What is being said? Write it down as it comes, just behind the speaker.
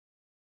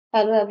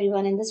Hello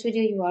everyone, in this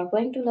video you are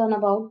going to learn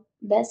about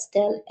best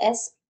Dell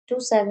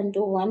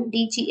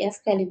S2721DGF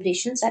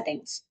calibration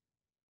settings.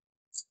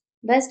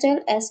 Best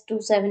Dell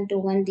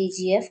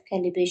S2721DGF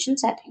calibration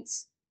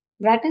settings.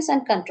 Brightness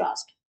and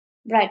contrast.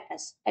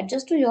 Brightness.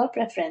 Adjust to your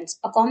preference.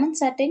 A common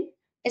setting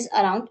is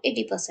around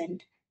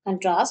 80%.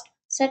 Contrast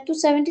set to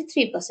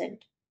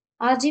 73%.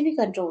 RGB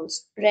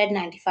controls. Red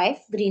 95,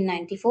 green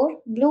 94,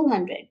 blue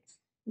 100.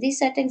 These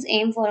settings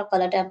aim for a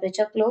color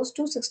temperature close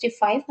to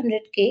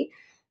 6500K,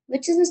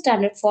 which is the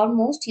standard for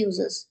most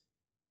users.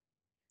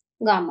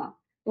 Gamma.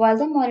 While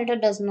the monitor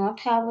does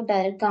not have a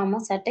direct gamma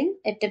setting,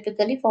 it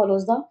typically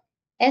follows the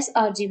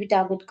sRGB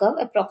target curve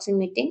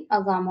approximating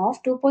a gamma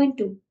of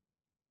 2.2.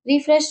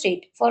 Refresh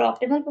rate. For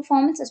optimal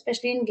performance,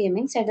 especially in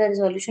gaming, set the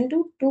resolution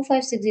to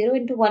 2560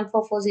 into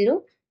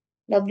 1440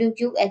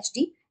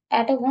 WQHD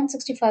at a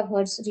 165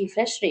 Hz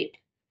refresh rate.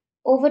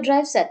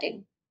 Overdrive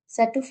setting.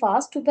 Set to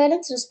fast to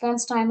balance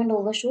response time and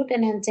overshoot,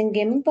 enhancing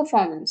gaming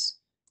performance.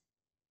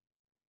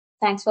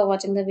 Thanks for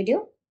watching the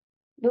video.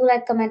 Do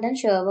like, comment and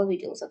share our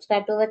video.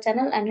 Subscribe to our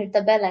channel and hit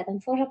the bell icon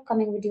for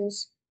upcoming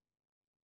videos.